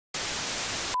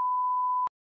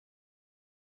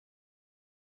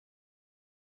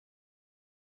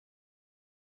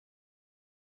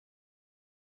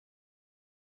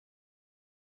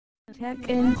Tech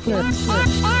and Clips.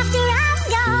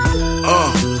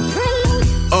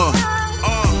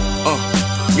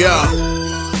 Yeah.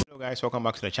 Hello guys, welcome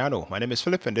back to the channel. My name is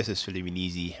Philip and this is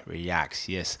Philiminizzyvlogs.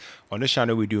 Yes, on this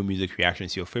channel we do music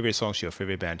reactions to your favorite songs, your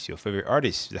favorite bands, your favorite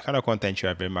artists. The kind of content you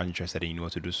are very much interested in, you know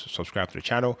what to do, subscribe to the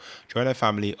channel, join the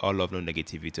family, all love, no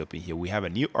negativity up in here. We have a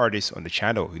new artist on the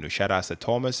channel, shout out to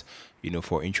Thomas,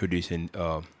 for introducing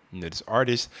this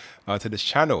artist to this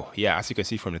channel. Yeah, as you can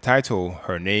see from the title,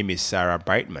 her name is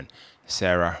Brightman.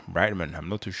 Brightman. I'm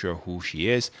not too sure who she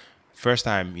is. First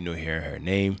time, hear her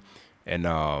name. And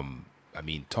I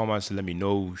mean, Thomas, let me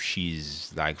know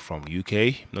she's like from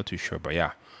UK. Not too sure, but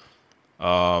yeah.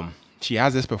 She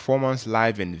has this performance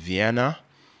live in Vienna.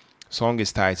 Song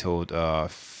is titled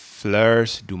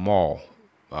Fleurs du Mal,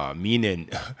 meaning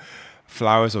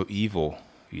flowers of evil,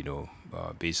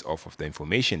 based off of the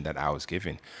information that I was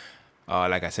given.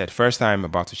 Like I said, first time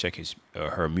about to check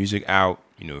her music out,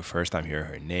 first time hearing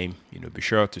her name, be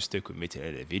sure to stick with me to the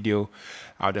end of the video.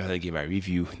 I'll definitely give my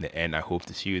review in the end. I hope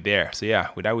to see you there. So yeah,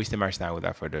 without wasting much time,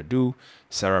 without further ado,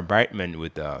 Brightman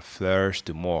with Fleurs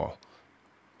du Mal.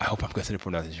 I hope I'm getting the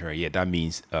pronunciation right. Yeah, that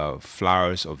means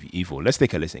flowers of evil. Let's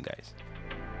take a listen, guys.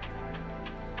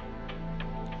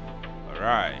 All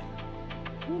right.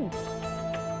 Ooh.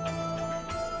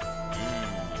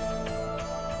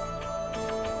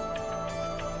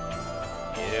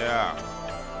 Yeah.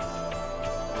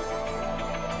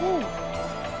 Woo.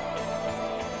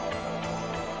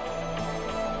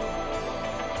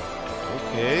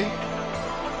 Okay.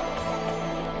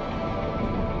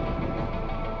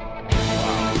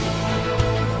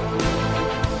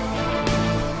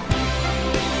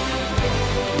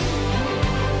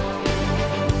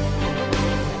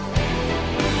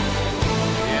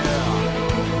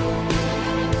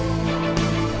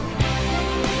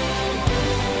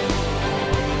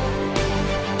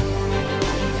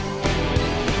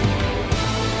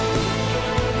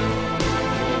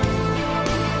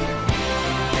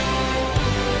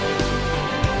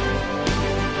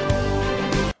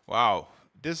 Wow,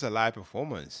 this is a live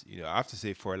performance. I have to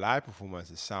say, for a live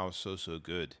performance, it sounds so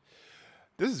good.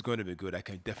 This is going to be good. I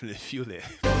can definitely feel it.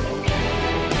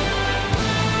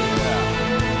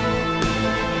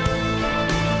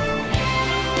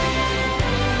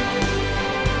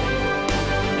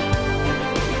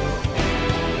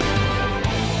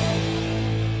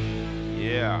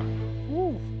 Yeah.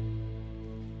 Woo.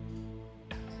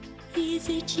 Is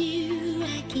it you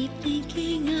I keep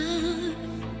thinking of?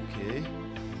 Okay.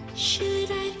 Should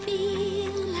I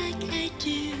feel like I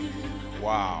do?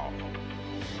 Wow.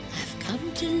 I've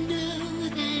come to know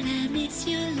that I miss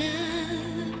your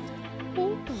love.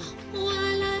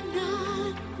 While I'm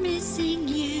not missing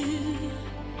you.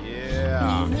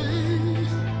 Yeah. We run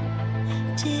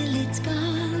till it's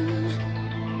gone.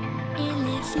 And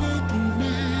les fleurs du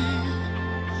mal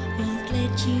won't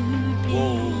let you be.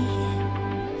 Whoa.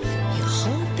 You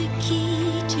hold the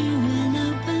key to an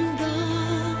open door.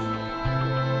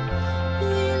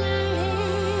 Will I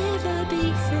ever be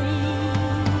free?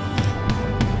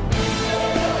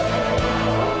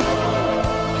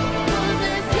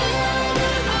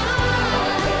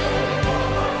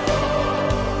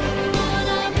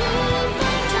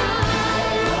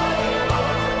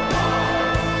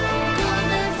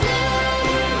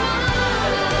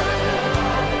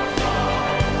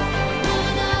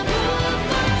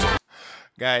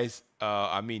 Guys,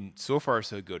 I mean, so far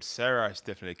so good. Sarah is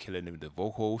definitely killing it with the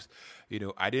vocals.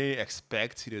 I didn't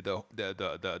expect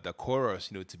the chorus,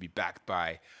 to be backed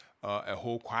by a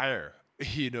whole choir. I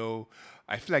feel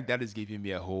like that is giving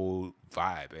me a whole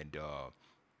vibe and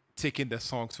taking the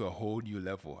song to a whole new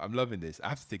level. I'm loving this. I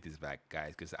have to take this back,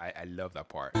 guys, because I love that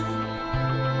part. Will I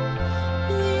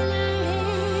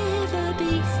ever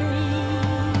be free?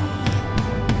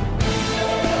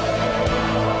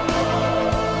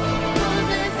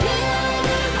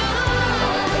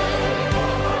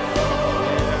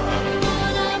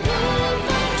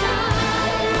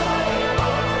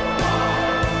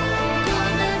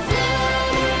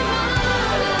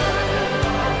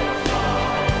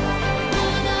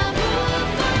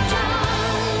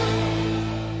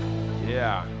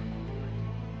 Yeah.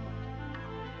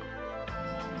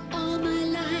 All my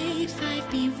life I've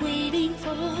been waiting for.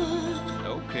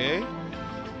 Okay.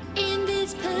 In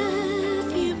this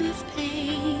perfume of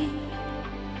pain,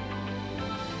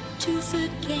 to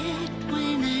forget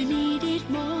when I needed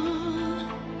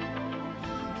more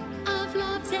of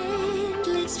love's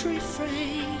endless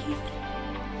refrain.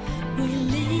 We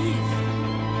live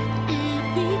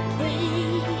and we pray.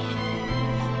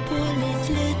 Pour les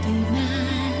fleurs du mal,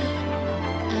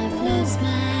 I've lost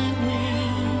my way.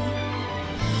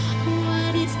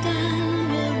 What is done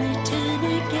will return.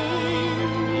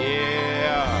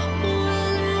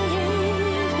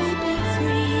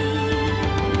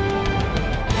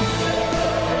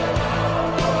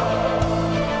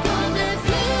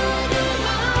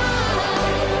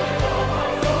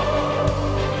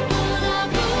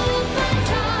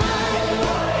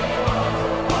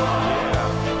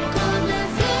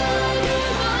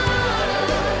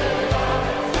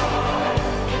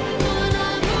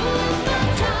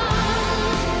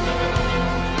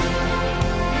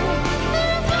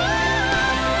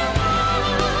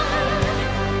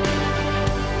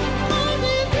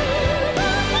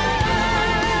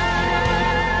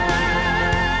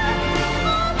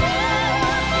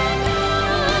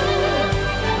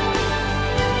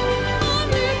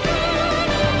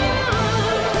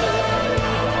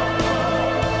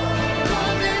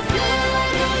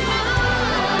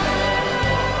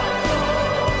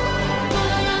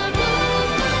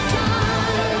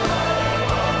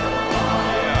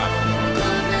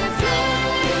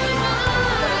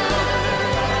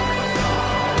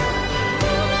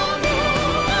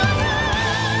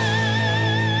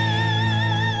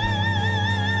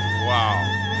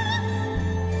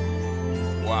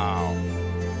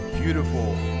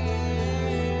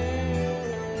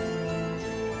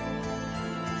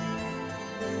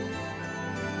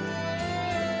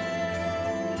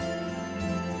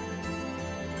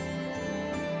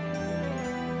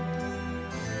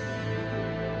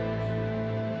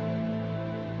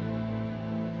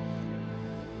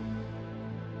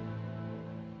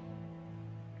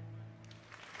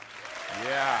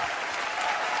 Yeah.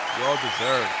 Well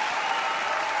deserved.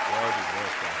 Well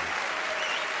deserved, guys.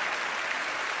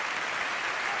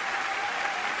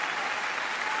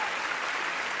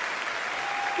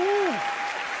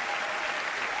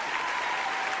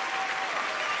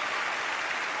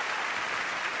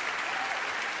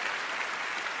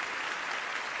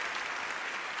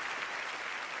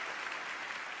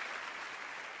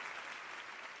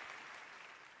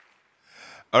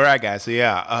 All right, guys. So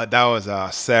yeah, that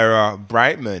was Sarah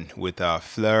Brightman with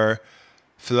Fleurs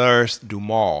du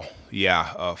Mal.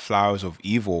 Yeah, Flowers of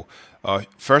Evil.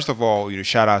 First of all,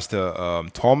 shout outs to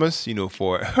Thomas,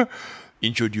 for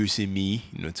introducing me,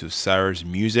 to Sarah's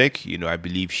music. I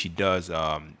believe she does,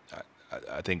 I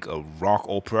think, a rock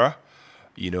opera.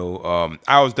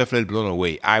 I was definitely blown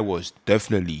away. I was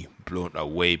definitely blown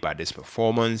away by this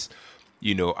performance.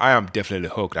 I am definitely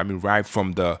hooked. I mean, right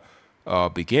from the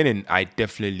beginning, I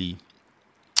definitely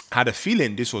had a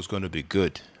feeling this was going to be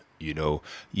good.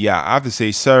 Yeah, I have to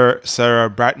say, Sarah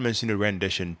Brightman's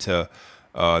rendition to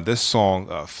this song,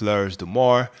 "Fleurs de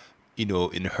More," in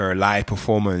her live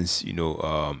performance,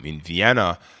 in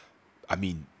Vienna. I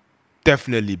mean,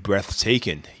 definitely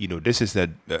breathtaking. This is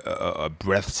a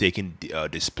breathtaking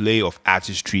display of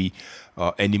artistry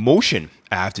and emotion.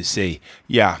 I have to say,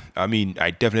 yeah. I mean,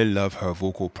 I definitely love her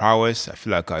vocal prowess. I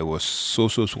feel like I was so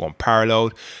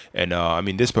unparalleled, and I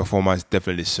mean, this performance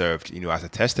definitely served, as a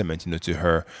testament, to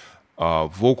her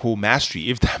vocal mastery,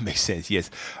 if that makes sense. Yes,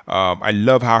 I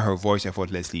love how her voice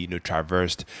effortlessly,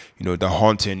 traversed, the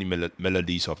haunting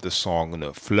melodies of the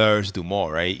song, Fleurs du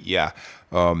More, right? Yeah.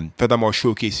 Furthermore,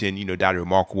 showcasing, that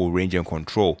remarkable range and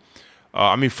control.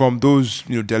 I mean, from those,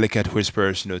 delicate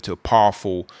whispers, to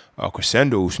powerful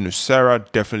crescendos, Sarah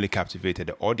definitely captivated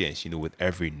the audience, with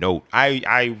every note.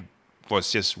 I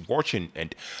was just watching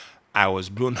and I was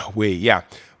blown away. Yeah,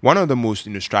 one of the most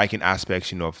striking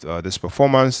aspects of this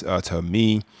performance to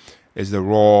me is the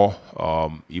raw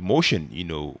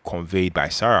emotion conveyed by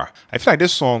Sarah. I feel like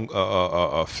this song,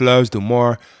 Fleurs de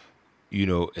More,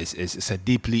 it's a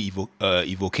deeply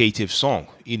evocative song,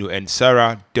 and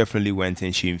Sarah definitely went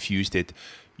and she infused it,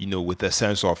 with a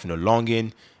sense of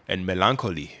longing and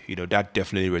melancholy. That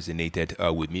definitely resonated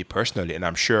with me personally, and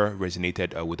I'm sure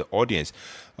resonated with the audience.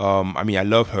 I mean, I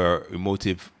love her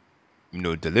emotive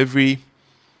delivery.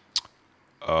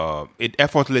 It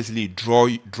effortlessly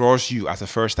draws you as a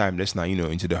first time listener,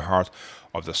 into the heart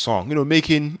of the song,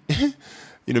 making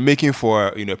making for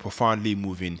a profoundly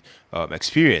moving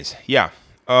experience. Yeah,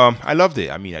 I loved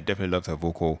it. I mean, I definitely loved her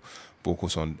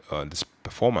vocals on this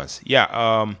performance. Yeah,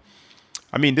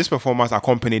 I mean, this performance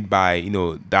accompanied by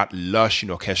that lush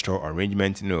orchestral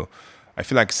arrangement. I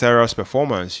feel like Sarah's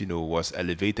performance was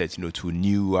elevated to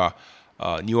newer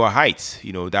heights.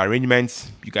 The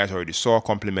arrangements you guys already saw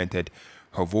complemented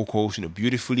her vocals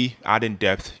beautifully, adding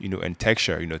depth and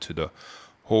texture to the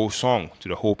whole song, to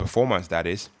the whole performance, that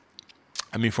is.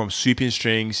 I mean, from sweeping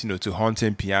strings, to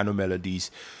haunting piano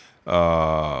melodies,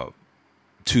 to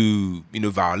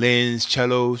violins,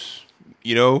 cellos,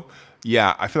 you know.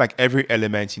 Yeah, I feel like every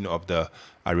element of the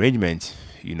arrangement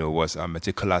was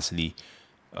meticulously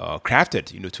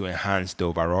crafted to enhance the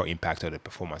overall impact of the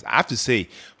performance. I have to say,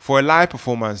 for a live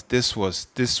performance, this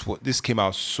came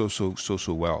out so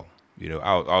well.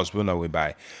 I was blown away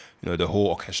by the whole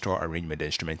orchestral arrangement, the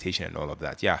instrumentation, and all of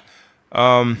that. Yeah.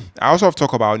 I also have to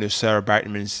talk about Sarah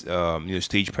Brightman's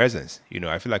stage presence.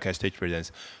 I feel like her stage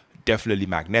presence definitely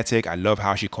magnetic. I love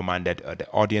how she commanded the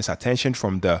audience attention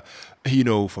from the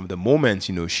from the moment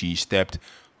she stepped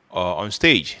on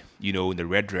stage. In the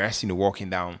red dress, walking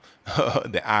down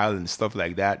the aisle and stuff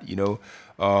like that.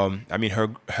 I mean,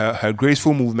 her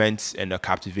graceful movements and the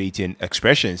captivating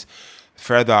expressions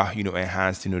further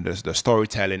enhanced the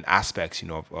storytelling aspects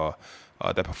of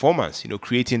the performance,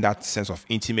 creating that sense of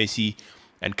intimacy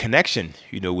and connection,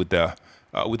 with the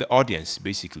audience.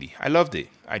 Basically, I loved it.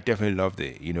 I definitely loved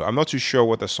it. I'm not too sure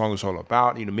what the song is all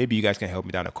about. Maybe you guys can help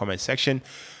me down in the comment section.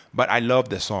 But I love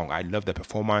the song. I love the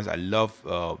performance. I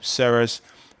love Sarah's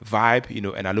vibe.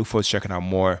 And I look forward to checking out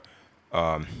more,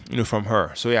 from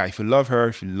her. So yeah, if you love her,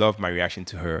 if you love my reaction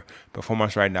to her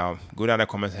performance right now, go down in the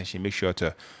comment section. Make sure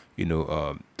to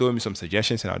throw me some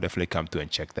suggestions, and I'll definitely come to and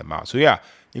check them out. So yeah,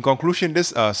 in conclusion,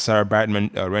 this Sarah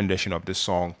Brightman rendition of this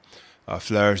song,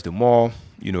 Fleurs de More,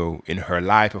 in her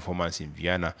live performance in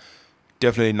Vienna,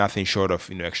 definitely nothing short of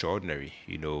extraordinary.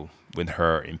 With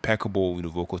her impeccable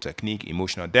vocal technique,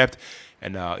 emotional depth,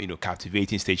 and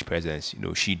captivating stage presence.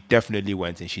 She definitely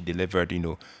went and she delivered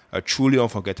a truly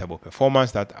unforgettable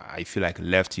performance that I feel like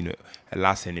left a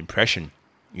lasting impression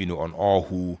on all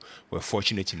who were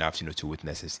fortunate enough to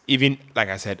witness this. Even like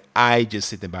I said, I just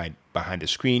sitting behind the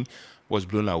screen was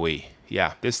blown away.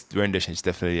 Yeah, this rendition is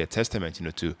definitely a testament,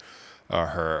 to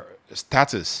her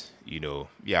status.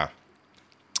 Yeah.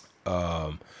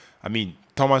 I mean,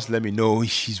 Thomas let me know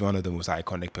she's one of the most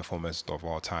iconic performers of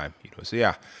all time. So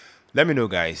yeah, let me know,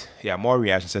 guys. Yeah, more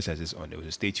reactions such as this on there. So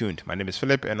stay tuned. My name is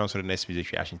Philip, and also the next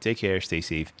music reaction. Take care, stay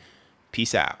safe,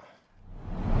 peace out.